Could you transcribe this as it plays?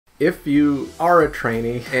If you are a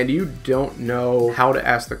trainee and you don't know how to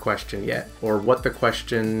ask the question yet, or what the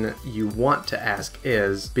question you want to ask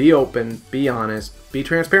is, be open, be honest, be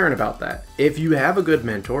transparent about that. If you have a good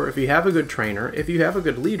mentor, if you have a good trainer, if you have a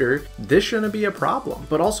good leader, this shouldn't be a problem.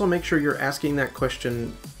 But also make sure you're asking that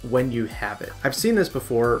question when you have it. I've seen this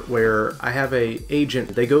before where I have a agent,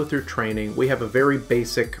 they go through training, we have a very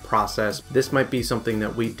basic process. This might be something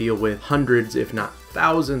that we deal with hundreds, if not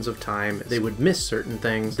thousands of times. They would miss certain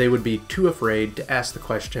things. They would be too afraid to ask the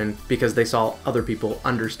question because they saw other people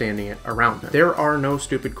understanding it around them. There are no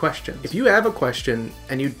stupid questions. If you have a question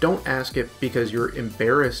and you don't ask it because you're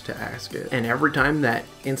embarrassed to ask it, and every time that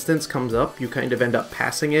instance comes up, you kind of end up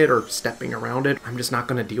passing it or stepping around it. I'm just not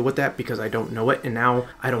going to deal with that because I don't know it, and now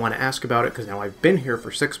I don't want to ask about it because now I've been here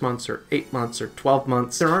for 6 months or 8 months or 12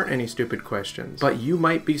 months. There aren't any stupid questions, but you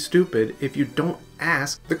might be stupid if you don't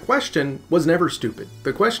ask. The question was never stupid.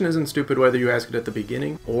 The question isn't stupid whether you ask it at the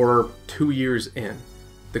beginning or 2 years in.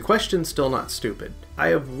 The question's still not stupid. I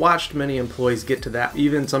have watched many employees get to that,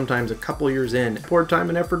 even sometimes a couple years in, poured time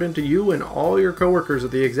and effort into you and all your coworkers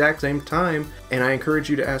at the exact same time, and I encourage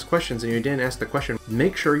you to ask questions, and you didn't ask the question.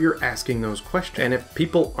 Make sure you're asking those questions. And if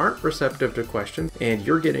people aren't receptive to questions and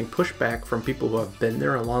you're getting pushback from people who have been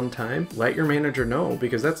there a long time, let your manager know,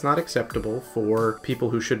 because that's not acceptable for people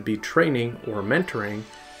who should be training or mentoring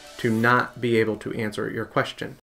to not be able to answer your question.